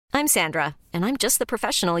I'm Sandra, and I'm just the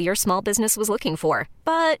professional your small business was looking for.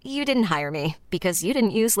 But you didn't hire me because you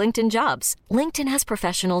didn't use LinkedIn Jobs. LinkedIn has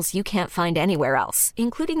professionals you can't find anywhere else,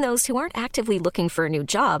 including those who aren't actively looking for a new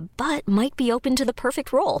job, but might be open to the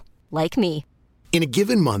perfect role, like me. In a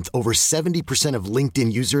given month, over 70% of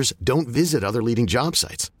LinkedIn users don't visit other leading job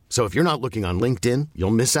sites. So if you're not looking on LinkedIn,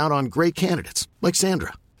 you'll miss out on great candidates like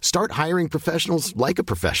Sandra. Start hiring professionals like a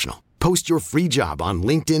professional. Post your free job on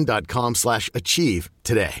linkedin.com/achieve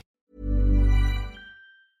today.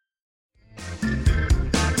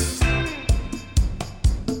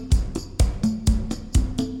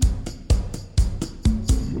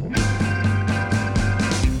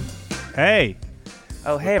 Hey.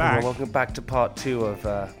 Oh, hey everyone, back. welcome back to part 2 of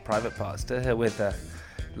Private Parts. Still here with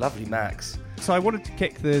lovely Max. So I wanted to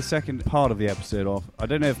kick the second part of the episode off. I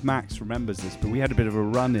don't know if Max remembers this, but we had a bit of a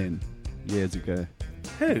run-in years ago.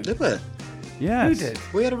 Who? Did we? Yes. Who did?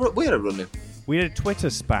 We had a run-in. We had a Twitter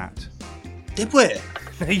spat. Did we?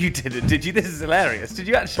 No, you didn't, did you? This is hilarious. Did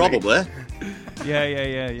you actually? Probably.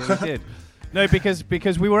 Yeah, we did. No,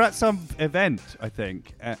 because we were at some event, I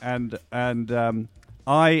think, and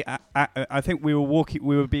I think we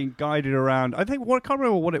were being guided around. I can't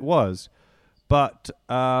remember what it was, but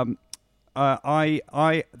I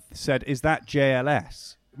said, "Is that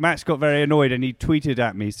JLS?" Max got very annoyed and he tweeted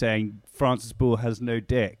at me saying, "Francis Bull has no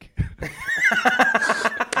dick."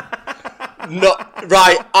 No,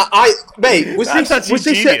 right. Mate, was That's this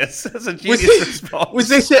genius. That's a genius response. Was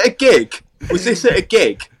this at a gig? Was this at a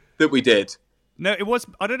gig that we did? No, it was.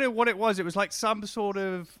 I don't know what it was. It was like some sort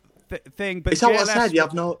of thing. But Is that JLS, what I said? You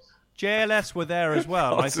have no. JLS were there as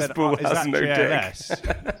well. And I Francis said, Bull "Is that has no JLS?"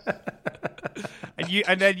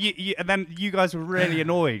 and then you guys were really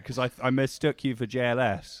annoyed because I mistook you for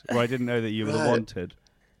JLS, where I didn't know that you were the wanted.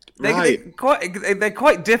 Right. They're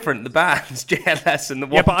quite different, the bands, JLS and the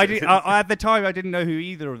Yeah, but Wanted. at the time I didn't know who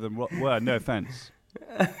either of them were. No offense.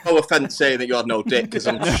 No offence saying that you had no dick, because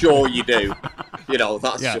I'm sure you do. You know,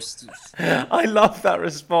 that's just. I love that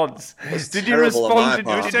response. Did you terrible on my respond?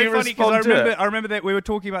 part. Did It's so you funny because respond to it? I remember that we were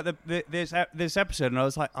talking about this episode, and I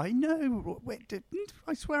was like, I know. Wait,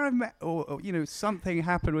 I swear I met, or something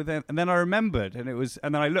happened with them, and then I remembered, and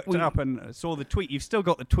then I looked it up and saw the tweet. You've still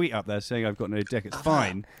got the tweet up there saying I've got no dick. It's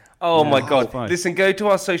fine. Oh my it's God! fine. Listen, go to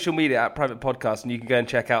our social media at Private Podcast, and you can go and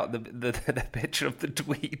check out the picture of the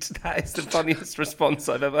tweet. That is the funniest response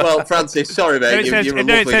I've ever. Well, Francis, sorry, mate. You're a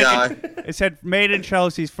lovely guy. It said, "Made in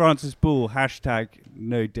Chelsea's Francis Bull."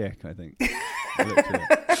 #no dick. I think. I looked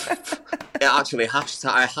at it. Yeah, actually, I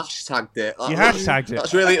hashtagged it. You hashtagged it.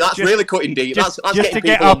 That's really cutting deep. That's just getting to people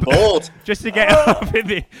get on up, board. just to get up in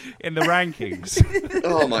the rankings.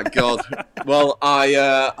 Oh my God. Well,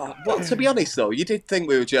 to be honest though, you did think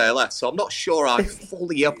we were JLS, so I'm not sure I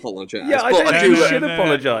fully apologise. Yeah, I but think I you do. should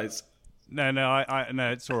apologise. No, no,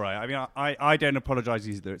 it's all right. I mean, I don't apologise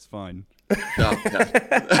either. It's fine.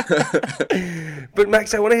 But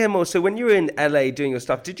Max, I want to hear more. So when you were in LA doing your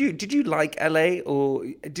stuff, did you like LA, or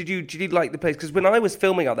did you like the place? Because when I was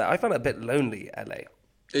filming out there, I found it a bit lonely. LA.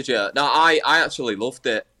 Did you? No, I actually loved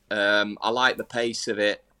it. I liked the pace of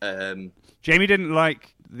it. Jamie didn't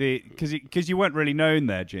like because you weren't really known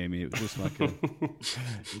there, Jamie. It was just like a.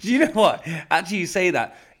 Do you know what? Actually, you say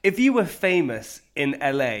that. If you were famous in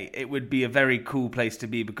LA, it would be a very cool place to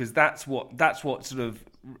be, because that's what sort of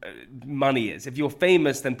money is. If you're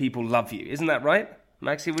famous, then people love you. Isn't that right,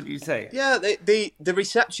 Maxie? What do you say? Yeah, the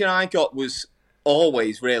reception I got was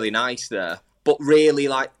always really nice there, but really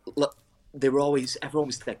look, everyone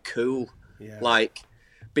was dead cool. Yeah. Like,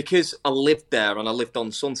 because I lived there and I lived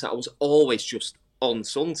on Sunset, I was always just on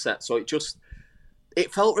Sunset, so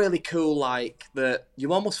it felt really cool. Like that,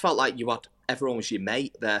 you almost felt like you had everyone was your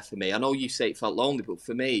mate there for me. I know you say it felt lonely, but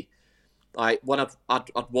for me, like when I'd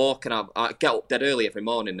walk and I'd get up dead early every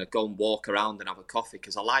morning and I'd go and walk around and have a coffee,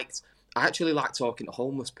 because I actually liked talking to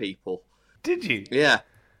homeless people. Did you? Yeah.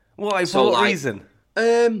 Why? So, For what like, reason?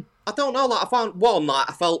 I don't know. Like, I found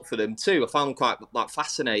I felt for them too. I found them quite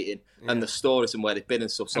fascinating, and the stories and where they've been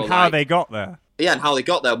and stuff. So and how they got there. Yeah, and how they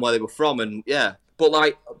got there and where they were from, and yeah. But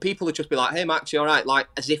like, people would just be like, "Hey, Max, you all right?" Like,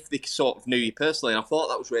 as if they sort of knew you personally. And I thought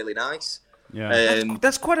that was really nice. Yeah,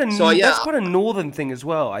 that's quite a that's quite a northern thing as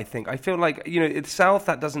well. I think. I feel like in the south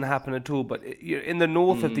that doesn't happen at all, but in the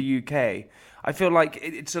north of the UK, I feel like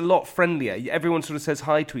it's a lot friendlier. Everyone sort of says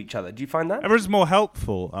hi to each other. Do you find that? Everyone's more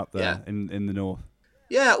helpful up there in the north.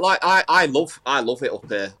 Yeah, like I love it up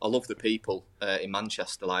here. I love the people in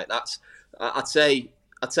Manchester. Like I'd say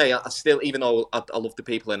I still, even though I love the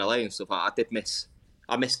people in LA and stuff, I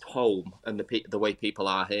missed home and the way people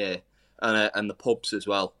are here, and the pubs as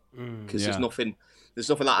well. Because there's nothing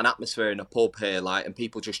like an atmosphere in a pub here, like, and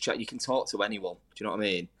people just chat. You can talk to anyone. Do you know what I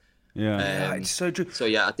mean? Yeah. It's so true. So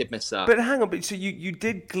yeah, I did miss that. But hang on, but so you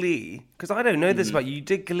did Glee, because I don't know this about you. You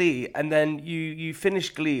did Glee, and then you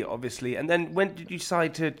finished Glee, obviously, and then when did you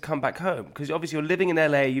decide to come back home? Because obviously you're living in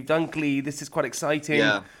LA, you've done Glee, this is quite exciting.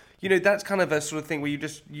 Yeah. You know, that's kind of a sort of thing where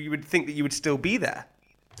you would think that you would still be there.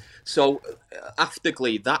 So after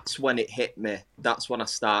Glee, that's when it hit me. That's when I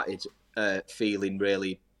started feeling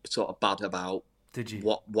really sort of bad about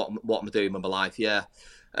what I'm doing with my life. Yeah.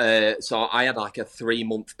 So I had like a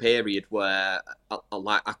 3-month period where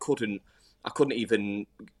I couldn't even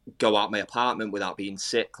go out my apartment without being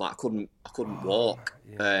sick. Like I couldn't walk.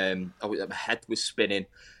 Yeah. My head was spinning.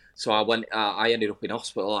 So I ended up in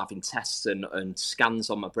hospital having tests and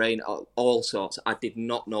scans on my brain, all sorts. I did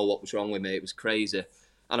not know what was wrong with me. It was crazy.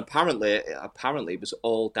 And apparently it was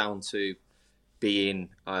all down to being,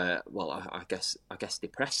 I guess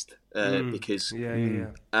depressed because,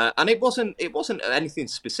 and it wasn't anything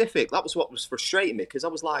specific. That was what was frustrating me, because I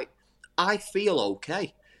was like, I feel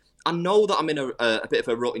okay. I know that I'm in a bit of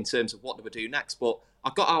a rut in terms of what do I do next, but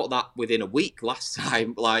I got out of that within a week last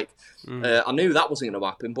time. Like, I knew that wasn't going to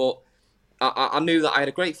happen, but I knew that I had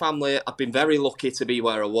a great family. I've been very lucky to be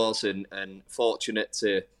where I was and fortunate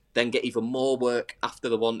to then get even more work after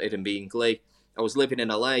The Wanted and being Glee. I was living in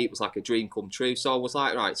LA. It was like a dream come true. So I was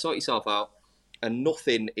like, right, sort yourself out. And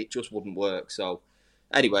it just wouldn't work. So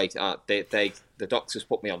anyway, the doctors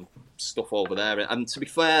put me on stuff over there. And to be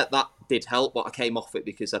fair, that did help, but I came off it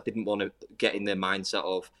because I didn't want to get in the mindset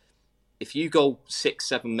of, if you go 6,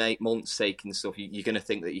 7, 8 months taking stuff, you're going to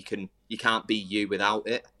think that you can't be you without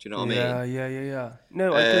it. Do you know what I mean? Yeah.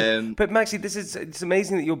 No, I do. But Maxi, it's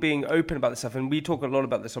amazing that you're being open about this stuff, and we talk a lot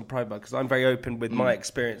about this on Pride Month, because I'm very open with my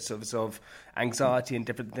experience of anxiety and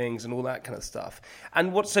different things and all that kind of stuff.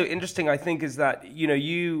 And what's so interesting, I think, is that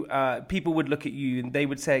people would look at you and they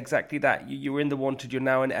would say exactly that. You were in The Wanted, you're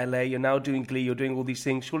now in LA, you're now doing Glee, you're doing all these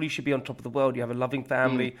things. Surely you should be on top of the world. You have a loving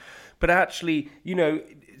family, but actually,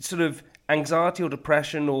 sort of anxiety or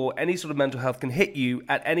depression or any sort of mental health can hit you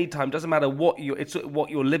at any time. Doesn't matter what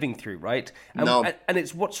you're living through, right? And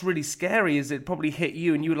it's what's really scary is it probably hit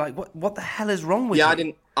you and you were like, what the hell is wrong with you? I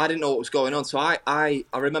didn't know what was going on. So I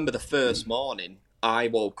remember the first morning I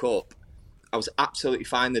woke up. I was absolutely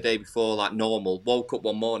fine the day before, like normal. Woke up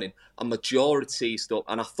one morning and my jaw had seized up,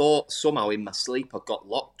 and I thought somehow in my sleep I got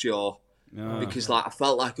lockjaw because like I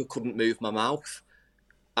felt like I couldn't move my mouth.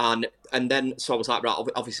 And then, so I was like, right,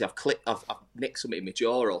 obviously I've nicked something in my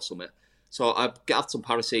jaw or something. So I got some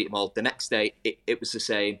paracetamol. The next day, it was the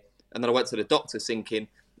same. And then I went to the doctor thinking,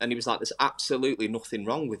 and he was like, there's absolutely nothing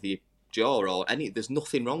wrong with your jaw or there's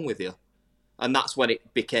nothing wrong with you. And that's when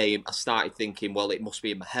it became, I started thinking, well, it must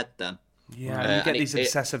be in my head then. Yeah, you get these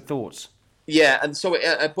obsessive thoughts. Yeah, and so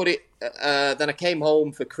then I came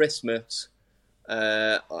home for Christmas,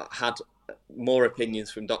 had more opinions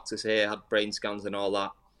from doctors here, had brain scans and all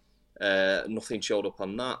that. Nothing showed up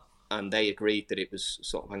on that, and they agreed that it was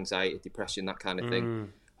sort of anxiety, depression, that kind of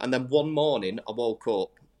thing. And then one morning I woke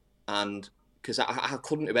up, and because I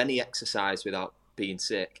couldn't do any exercise without being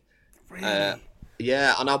sick. Really?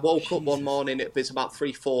 Yeah, and I woke up one morning, it was about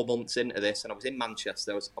 3-4 months into this, and I was in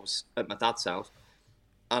Manchester, I was at my dad's house,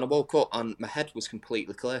 and I woke up and my head was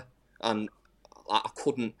completely clear, and I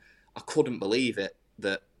couldn't believe it,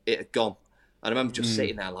 that it had gone. And I remember just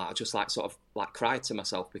sitting there, like I just like sort of like cried to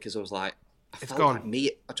myself, because I was like, I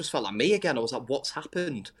just felt like me again. I was like, what's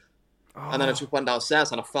happened? And then I just went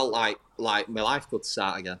downstairs and I felt like my life could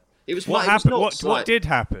start again. It was what happened. What did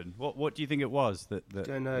happen? What do you think it was that?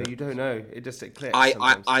 Don't know. You don't know. It clicks.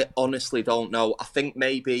 I honestly don't know. I think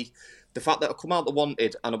maybe the fact that I come out The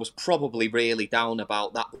Wanted and I was probably really down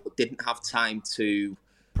about that, but didn't have time to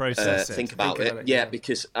process think about it. Yeah,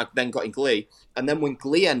 because I then got in Glee, and then when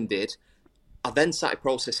Glee ended, I then started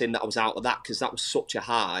processing that I was out of that, because that was such a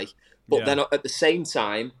high. But then at the same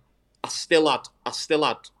time, I still had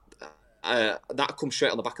that come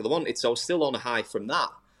straight on the back of The Wanted, so I was still on a high from that.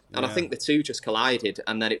 And I think the two just collided,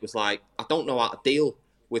 and then it was like, I don't know how to deal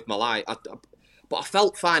with my life. But I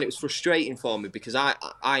felt fine. It was frustrating for me, because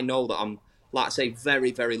I know that I'm, like I say,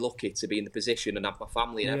 very, very lucky to be in the position and have my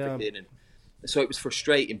family and everything. And so it was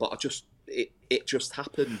frustrating, but it just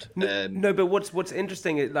happened. No, but what's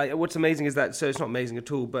interesting, like what's amazing is that, so it's not amazing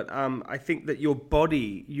at all, but I think that your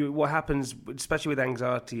body, what happens, especially with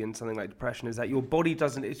anxiety and something like depression, is that your body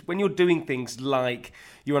doesn't, it's when you're doing things like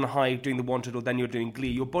you're on a high doing The Wanted or then you're doing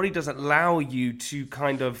Glee, your body doesn't allow you to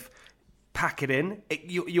kind of pack it in.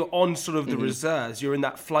 You're on sort of the reserves. You're in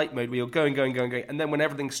that flight mode where you're going, and then when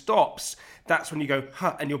everything stops, that's when you go,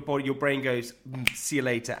 huh, and your brain goes, see you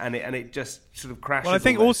later, and it just sort of crashes. Well, I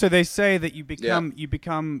think also they say that you become,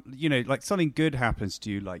 you know, like something good happens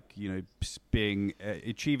to you, like, you know, being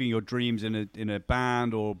achieving your dreams in a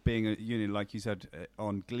band, or being you know, like you said,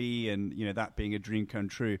 on Glee, and you know, that being a dream come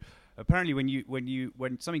true. Apparently,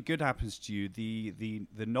 when something good happens to you,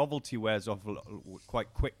 the novelty wears off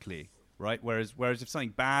quite quickly. Right, whereas if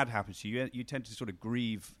something bad happens to you, you tend to sort of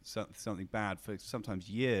grieve something bad for sometimes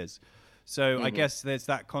years. So I guess there's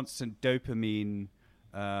that constant dopamine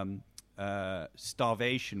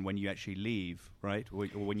starvation when you actually leave, right, or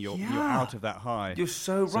when you're out of that high. You're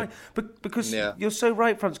so right, but because you're so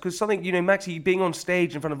right, Franz. Because something, you know, Maxi, being on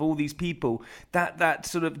stage in front of all these people, that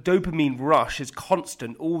sort of dopamine rush is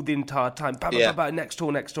constant all the entire time. Next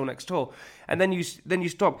tour, and then you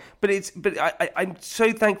stop. But I'm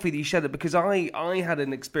so thankful that you shared that, because I had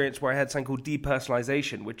an experience where I had something called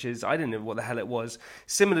depersonalization, which is, I didn't know what the hell it was.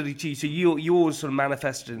 Similarly to you, so yours sort of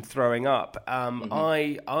manifested in throwing up.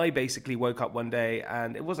 I basically woke up one day,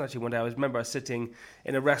 and it wasn't actually one day. I remember I was sitting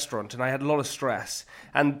in a restaurant, and I had a lot of stress.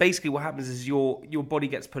 And basically, what happens is your body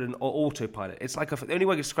gets put in autopilot. It's like the only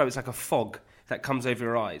way I can describe it is like a fog that comes over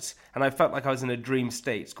your eyes. And I felt like I was in a dream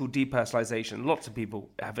state. It's called depersonalization. Lots of people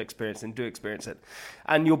have experienced and do experience it.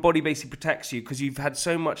 And your body basically protects you because you've had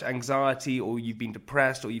so much anxiety, or you've been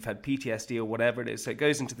depressed, or you've had PTSD, or whatever it is. So it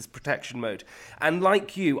goes into this protection mode. And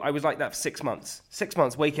like you, I was like that for 6 months. 6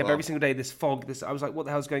 months, waking up every single day, this fog, I was like, what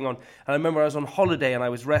the hell's going on? And I remember I was on holiday and I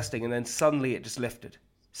was resting, and then suddenly it just lifted.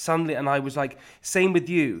 Suddenly, and I was like, same with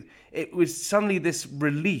you. It was suddenly this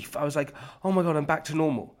relief. I was like, oh my God, I'm back to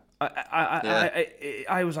normal.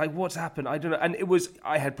 I was like, what's happened? I don't know. And it was,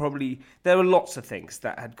 there were lots of things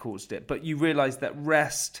that had caused it, but you realize that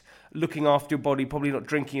rest, looking after your body, probably not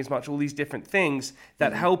drinking as much, all these different things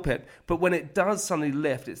that help it. But when it does suddenly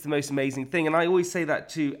lift, it's the most amazing thing. And I always say that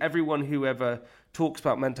to everyone who ever talks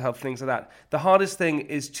about mental health, things like that. The hardest thing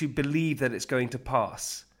is to believe that it's going to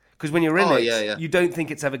pass. Because when you're in you don't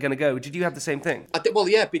think it's ever going to go. Did you have the same thing?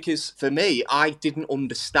 Because for me, I didn't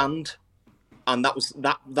understand. And that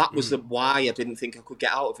was why I didn't think I could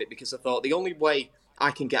get out of it, because I thought the only way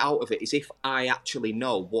I can get out of it is if I actually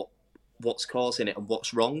know what's causing it and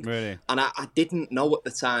what's wrong. Really? And I didn't know at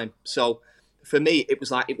the time. So for me, it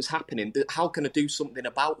was like, it was happening. How can I do something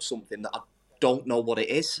about something that I don't know what it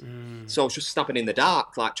is? So I was just stabbing in the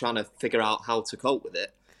dark, like trying to figure out how to cope with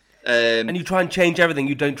it. And you try and change everything.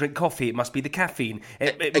 You don't drink coffee. It must be the caffeine.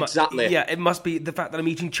 Exactly. It must be the fact that I'm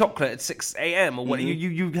eating chocolate at 6 a.m. or what.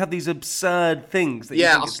 You have these absurd things.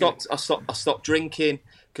 That I stopped drinking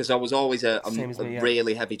because I was always a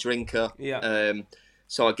really heavy drinker. Yeah.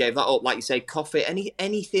 So I gave that up. Like you say, coffee,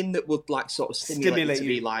 anything that would like sort of stimulate me to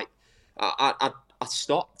be like, I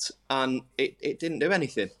stopped, and it didn't do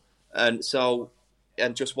anything. And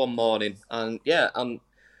just one morning, and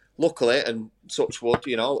luckily, and such wood,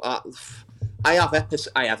 you know, I have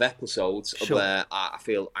episodes where I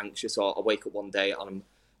feel anxious, or I wake up one day and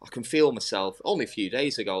I can feel myself. Only a few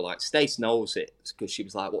days ago, like Stace knows it, because she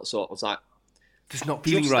was like, "What sort?" I was like, "Just not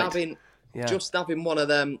feeling right." Just having one of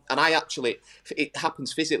them, and it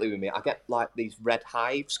happens physically with me. I get like these red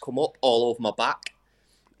hives come up all over my back,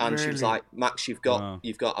 and she was like, "Max, you've got." I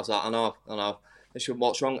was like, "I know." And she went,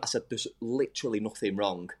 "What's wrong?" I said, "There's literally nothing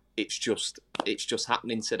wrong. It's just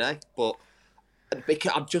happening today." But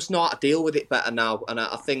I'm just know how to deal with it better now. And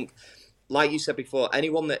I think, like you said before,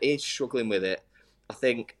 anyone that is struggling with it, I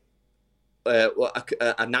think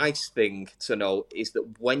a nice thing to know is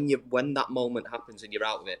that when that moment happens and you're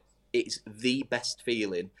out of it, it's the best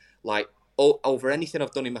feeling. Like over anything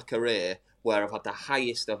I've done in my career, where I've had the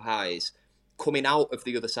highest of highs, coming out of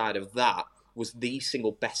the other side of that was the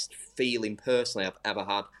single best feeling personally I've ever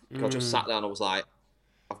had. I just sat down and was like,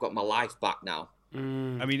 I've got my life back now. I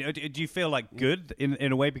mean, do you feel like good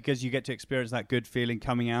in a way because you get to experience that good feeling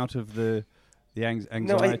coming out of the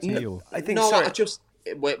anxiety? I just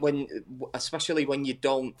when especially when you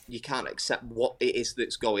can't accept what it is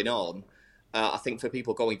that's going on. I think for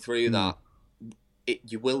people going through that,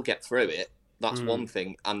 you will get through it. That's one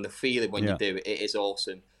thing, and the feeling when you do it is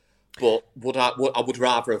awesome. But I would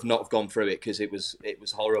rather have not have gone through it because it was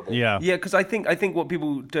horrible. Yeah, because I think what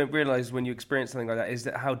people don't realise when you experience something like that is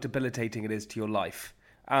that how debilitating it is to your life.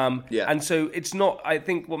 And so it's not. I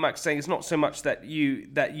think what Max is saying is not so much that you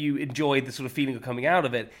enjoy the sort of feeling of coming out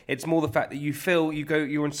of it. It's more the fact that you feel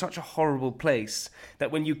you're in such a horrible place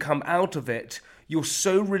that when you come out of it, you're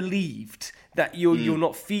so relieved that you're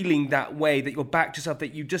not feeling that way, that you're back to yourself,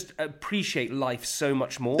 that you just appreciate life so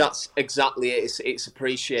much more. That's exactly it. It's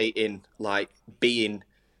appreciating like being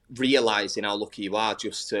realising how lucky you are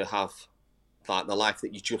just to have like the life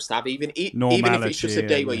that you just have, even if it's just a Normality,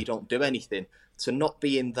 day where you don't do anything, to not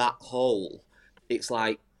be in that hole, it's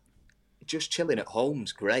like just chilling at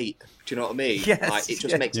home's great. Do you know what I mean? Yes, like it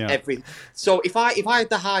just makes Yeah. everything. So if I had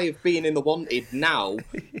the high of being in the Wanted now,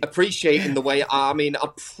 appreciating the way I mean,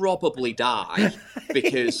 I'd probably die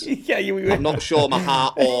because I'm not sure my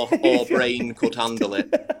heart or brain could handle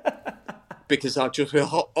it. Because I just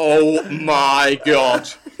feel, oh my God.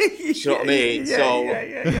 Do you know what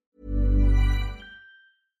I mean?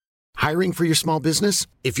 Hiring for your small business?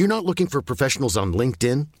 If you're not looking for professionals on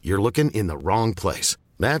LinkedIn, you're looking in the wrong place.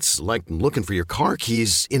 That's like looking for your car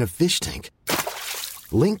keys in a fish tank.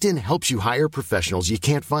 LinkedIn helps you hire professionals you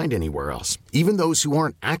can't find anywhere else, even those who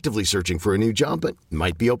aren't actively searching for a new job but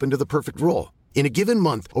might be open to the perfect role. In a given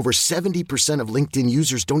month, over 70% of LinkedIn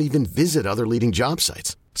users don't even visit other leading job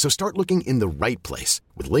sites. So start looking in the right place.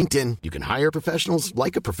 With LinkedIn, you can hire professionals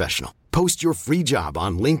like a professional. Post your free job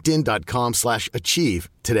on linkedin.com/achieve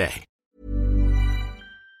today.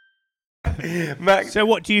 Max, So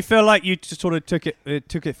what do you feel like you just sort of took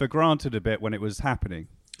it for granted a bit when it was happening?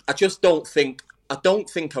 I just don't think. I don't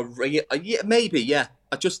think maybe. I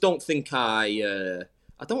just don't think I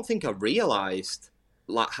don't think I realised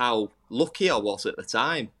like how lucky I was at the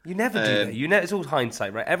time. you never do that. It's all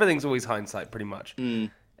hindsight, right? Everything's always hindsight, pretty much.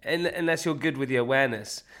 Unless you're good with the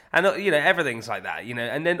awareness. And, everything's like that,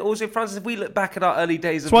 And then also, Francis, if we look back at our early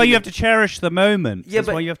days... That's why you have to cherish the moment. Yeah, That's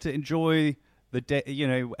but- why you have to enjoy the day,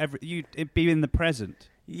 be in the present.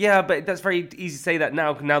 Yeah, but that's very easy to say that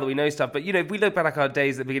now that we know stuff. But, if we look back at our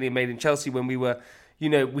days at the beginning of Made in Chelsea when we were...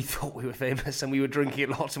 we thought we were famous and we were drinking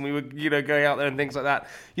a lot and we were, going out there and things like that.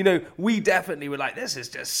 We definitely were like, this is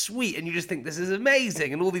just sweet. And you just think this is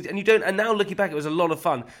amazing and all these, and now looking back, it was a lot of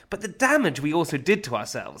fun. But the damage we also did to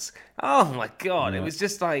ourselves. Oh my God. It was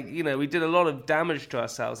just like, we did a lot of damage to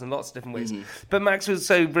ourselves in lots of different ways. But Max was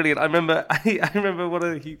so brilliant. I remember I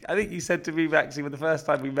think you said to me, Maxie, when the first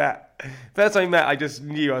time we met, I just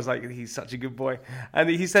knew, I was like, he's such a good boy. And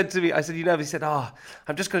he said to me, I said, he said,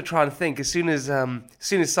 I'm just going to try and think as soon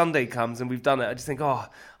as Sunday comes and we've done it, I just think, I'll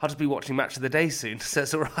just be watching Match of the Day soon, so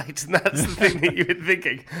it's all right. And that's the thing that you've been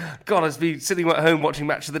thinking. God, I'll just be sitting at home watching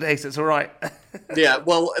Match of the Day, so it's all right. Yeah,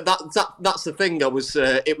 well, that's the thing.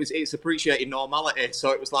 It's appreciating normality. So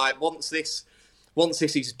it was like once this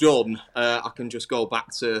is done, I can just go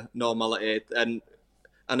back to normality, and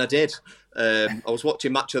I did. I was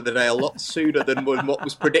watching Match of the Day a lot sooner than what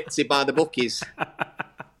was predicted by the bookies.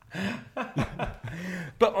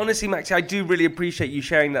 But honestly, Maxie, I do really appreciate you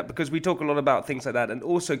sharing that because we talk a lot about things like that, and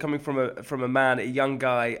also coming from a man, a young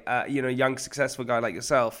guy, a young successful guy like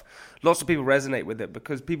yourself. Lots of people resonate with it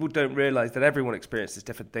because people don't realise that everyone experiences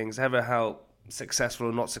different things, ever how successful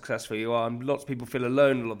or not successful you are, and lots of people feel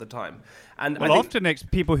alone a lot of the time. And Well, often it's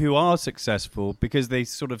people who are successful because they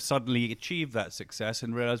sort of suddenly achieve that success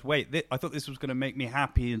and realise, wait, I thought this was going to make me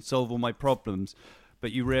happy and solve all my problems.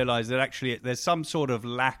 But you realise that actually there's some sort of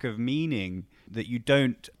lack of meaning that you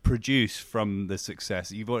don't produce from the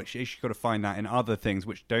success. You've actually got to find that in other things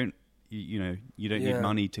which don't, you don't need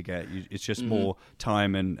money to get. It's just more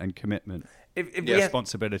time and commitment,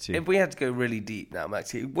 responsibility. If we had to go really deep now,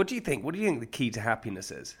 Maxie, what do you think the key to happiness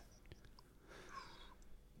is?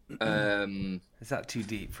 Is that too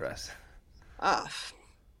deep for us?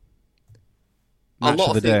 Match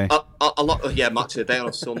of the Day. Match of the Day on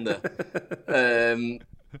a Sunday.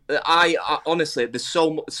 I honestly, there's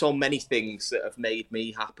so many things that have made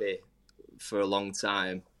me happy for a long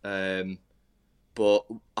time. But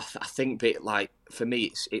I think, for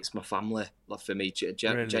me, it's my family. Like for me,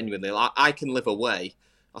 genuinely, like, I can live away.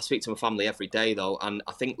 I speak to my family every day though, and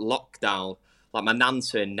I think lockdown. Like my nan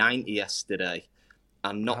turned 90 yesterday,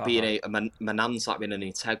 and not being my nan's like been an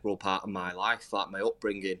integral part of my life, like my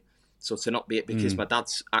upbringing. So to not be it because my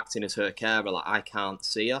dad's acting as her carer, like I can't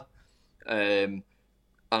see her. And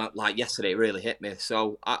like yesterday, it really hit me.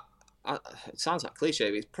 So it sounds like cliche,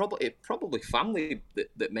 but it's probably family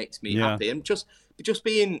that makes me happy, and just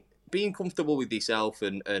being comfortable with yourself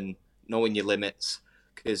and knowing your limits.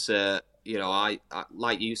 Because I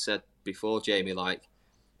like you said before, Jamie, like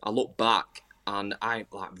I look back and I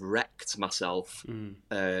like wrecked myself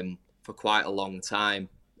for quite a long time.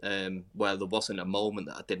 Where there wasn't a moment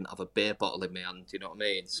that I didn't have a beer bottle in my hand, you know what I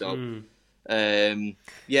mean? So,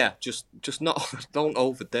 just not, don't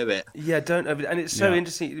overdo it. Yeah, don't overdo it. And it's so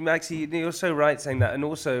interesting, Maxie, you're so right saying that. And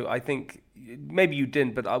also, I think, maybe you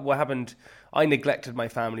didn't, but what happened, I neglected my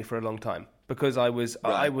family for a long time. Because I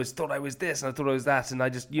thought I was this and I thought I was that, and I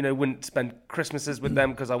just wouldn't spend Christmases with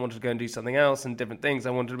them because I wanted to go and do something else and different things. I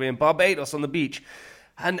wanted to be in Barbados on the beach.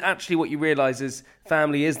 And actually what you realise is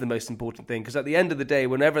family is the most important thing, because at the end of the day,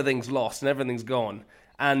 when everything's lost and everything's gone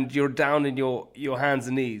and you're down in your hands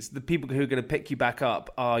and knees, the people who are going to pick you back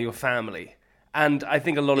up are your family. And I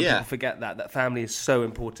think a lot of people forget that family is so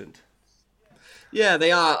important. Yeah,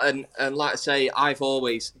 they are. And like I say,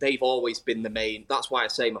 they've always been the main. That's why I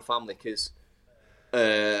say my family, because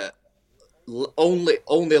only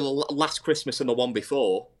last Christmas and the one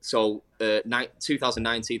before, so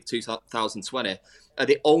 2019 to 2020, are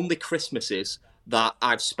the only Christmases that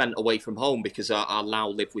I've spent away from home, because I now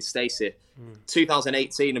live with Stacey.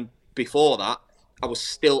 2018 and before that, I'd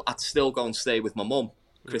still go and stay with my mum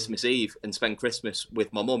Christmas Eve and spend Christmas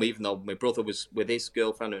with my mum, even though my brother was with his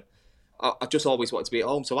girlfriend. I just always wanted to be at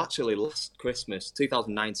home. So actually, last Christmas,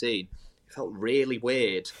 2019, it felt really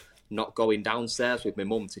weird not going downstairs with my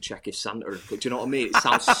mum to check if Santa. Do you know what I mean? It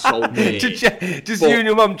sounds so weird. Just you and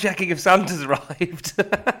your mum checking if Santa's arrived.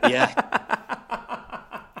 Yeah.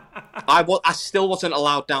 I still wasn't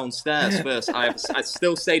allowed downstairs first. I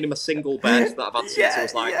still stayed in my single bed that I've had since I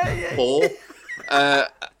was like 4.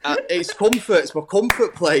 It's comfort. It's my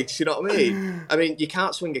comfort place. You know what I mean? I mean, you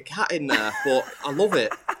can't swing a cat in there, but I love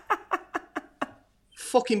it.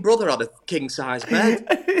 Fucking brother had a king-size bed.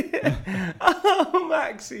 Oh,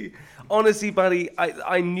 Maxi. Honestly, buddy,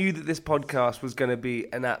 I knew that this podcast was going to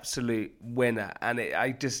be an absolute winner, and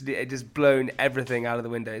it just blown everything out of the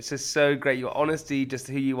window. It's just so great. Your honesty, just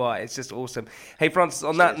who you are, it's just awesome. Hey, Francis,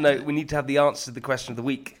 on that note, we need to have the answer to the question of the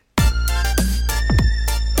week.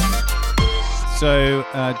 So,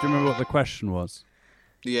 do you remember what the question was?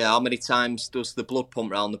 Yeah, how many times does the blood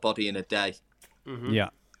pump around the body in a day? Mm-hmm. Yeah.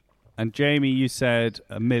 And Jamie, you said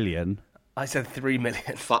 1 million. I said 3 million.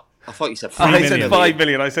 I thought you said 3 million. I said 5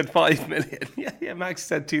 million. I said 5 million. Yeah. Max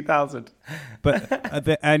said 2,000.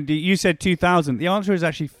 But and you said 2,000. The answer is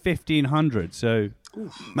actually 1,500. So,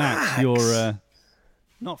 Max, you're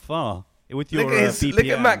not far with your BPM. Look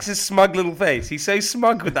at Max's smug little face. He's so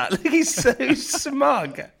smug with that. Look, he's so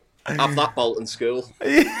smug. Have that Bolton School.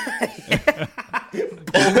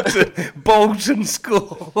 Bolton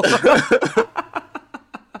School.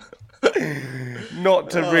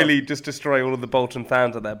 Not to really just destroy all of the Bolton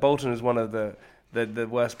fans out there. Bolton is one of the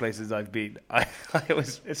worst places I've been.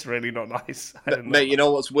 It's really not nice. Mate, you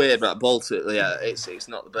know what's weird about Bolton? Yeah, it's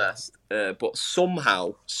not the best. But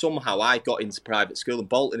somehow I got into private school, and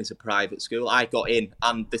Bolton is a private school. I got in,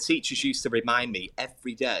 and the teachers used to remind me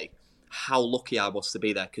every day how lucky I was to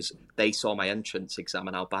be there, because they saw my entrance exam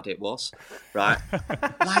and how bad it was, right?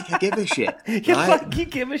 Like I give a shit. You're right? Like you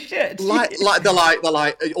give a shit. Like they're like,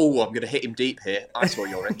 oh, I'm going to hit him deep here. I saw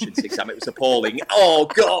your entrance exam. It was appalling. Oh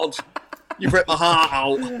God, you've ripped my heart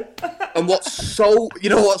out. And what's so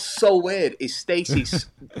weird is Stacey's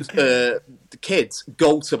kids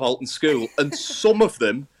go to Bolton School, and some of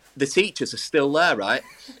them, the teachers are still there, right?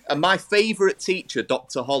 And my favourite teacher,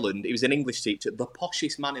 Dr. Holland, he was an English teacher, the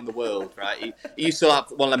poshest man in the world, right? He used to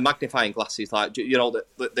have one of them magnifying glasses, like, you know,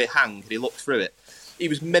 that they hang, and he looked through it. He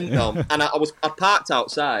was mint on, and I parked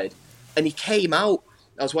outside, and he came out.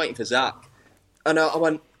 I was waiting for Zach, and I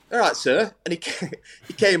went, all right, sir. And he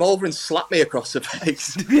came over and slapped me across the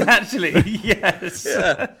face. Actually, yes.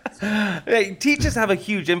 Yeah. Hey, teachers have a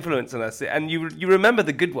huge influence on us, and you remember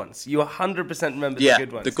the good ones. You 100% remember the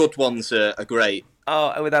good ones. The good ones are great.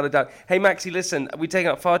 Oh, without a doubt. Hey, Maxi, listen, we take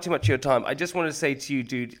up far too much of your time. I just wanted to say to you,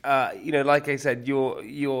 dude, like I said,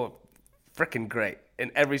 you're freaking great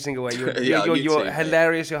in every single way. You're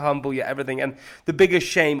hilarious, you're humble, you're everything. And the biggest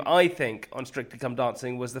shame, I think, on Strictly Come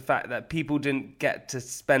Dancing was the fact that people didn't get to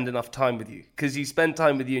spend enough time with you. Because you spend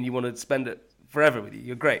time with you and you want to spend it forever with you.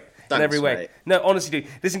 You're great. Thanks, in every way. Mate. No, honestly, dude.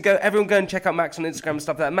 Listen, everyone go and check out Max on Instagram and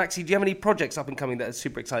stuff like that. Maxi, do you have any projects up and coming that are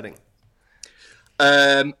super exciting?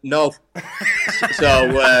 No.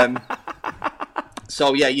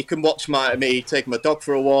 So yeah, you can watch me taking my dog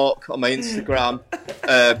for a walk on my Instagram,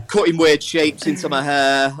 cutting weird shapes into my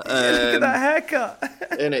hair. Look at that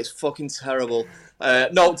haircut. And it's fucking terrible.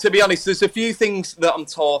 No, to be honest, there's a few things that I'm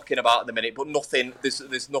talking about at the minute, but nothing.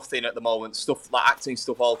 There's nothing at the moment. Stuff like acting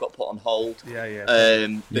stuff all got put on hold. Yeah.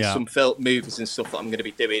 There's some movies and stuff that I'm going to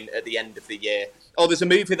be doing at the end of the year. Oh, there's a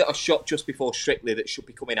movie that I shot just before Strictly that should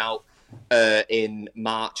be coming out in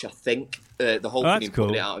March, I think. The whole thing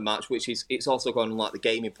putting it out in March, which is it's also going on like the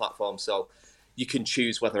gaming platform, so you can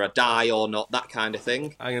choose whether I die or not, that kind of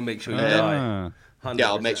thing. I'm gonna make sure you die. 100%. Yeah,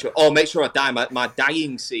 I'll make sure. Oh, make sure I die. My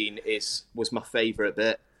dying scene was my favourite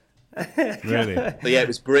bit. Really? But yeah, it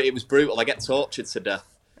was brutal. I get tortured to death.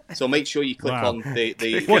 So make sure you click on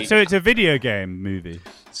the What? So it's a video game movie.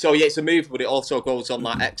 So yeah, it's a movie, but it also goes on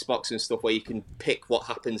like Xbox and stuff where you can pick what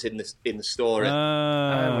happens in the story. Oh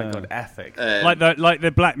my god, epic! Like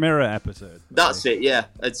the Black Mirror episode. That's it. Yeah,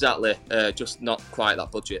 exactly. Just not quite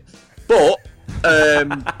that budget, but.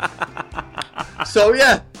 So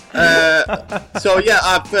yeah,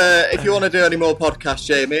 if you want to do any more podcasts,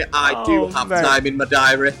 Jamie, I do have time in my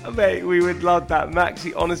diary. Mate, we would love that.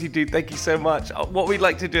 Maxi, honestly, dude, thank you so much. What we'd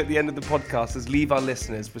like to do at the end of the podcast is leave our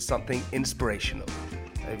listeners with something inspirational.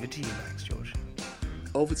 Over to you, Max George.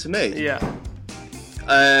 Over to me? Yeah.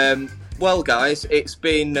 Well, guys, it's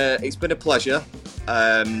been a pleasure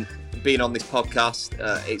being on this podcast.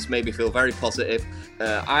 It's made me feel very positive.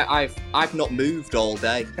 I've not moved all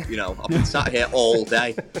day. You know, I've been sat here all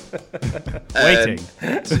day. Waiting.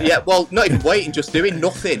 Not even waiting, just doing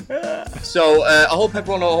nothing. So I hope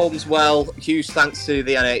everyone at home's well. Huge thanks to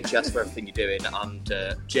the NHS for everything you're doing.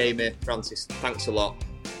 And Jamie, Francis, thanks a lot.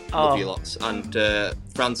 Love you lots. And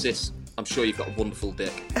Francis, I'm sure you've got a wonderful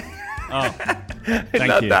dick.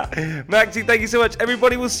 Thank you. That. Maxi, thank you so much.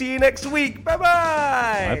 Everybody, we'll see you next week.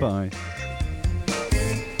 Bye-bye. Bye-bye.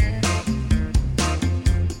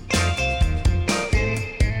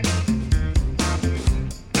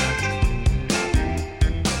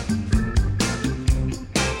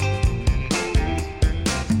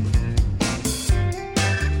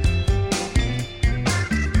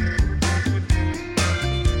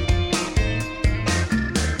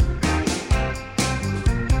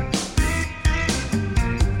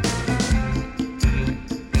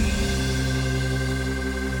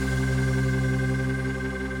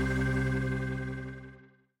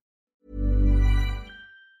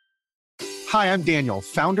 Hi, I'm Daniel,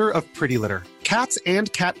 founder of Pretty Litter. Cats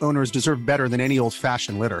and cat owners deserve better than any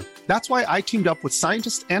old-fashioned litter. That's why I teamed up with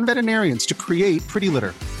scientists and veterinarians to create Pretty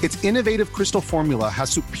Litter. Its innovative crystal formula has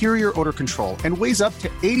superior odor control and weighs up to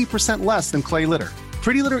 80% less than clay litter.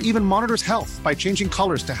 Pretty Litter even monitors health by changing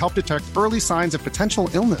colors to help detect early signs of potential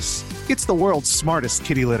illness. It's the world's smartest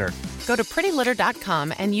kitty litter. Go to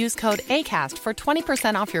prettylitter.com and use code ACAST for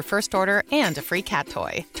 20% off your first order and a free cat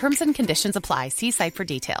toy. Terms and conditions apply. See site for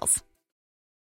details.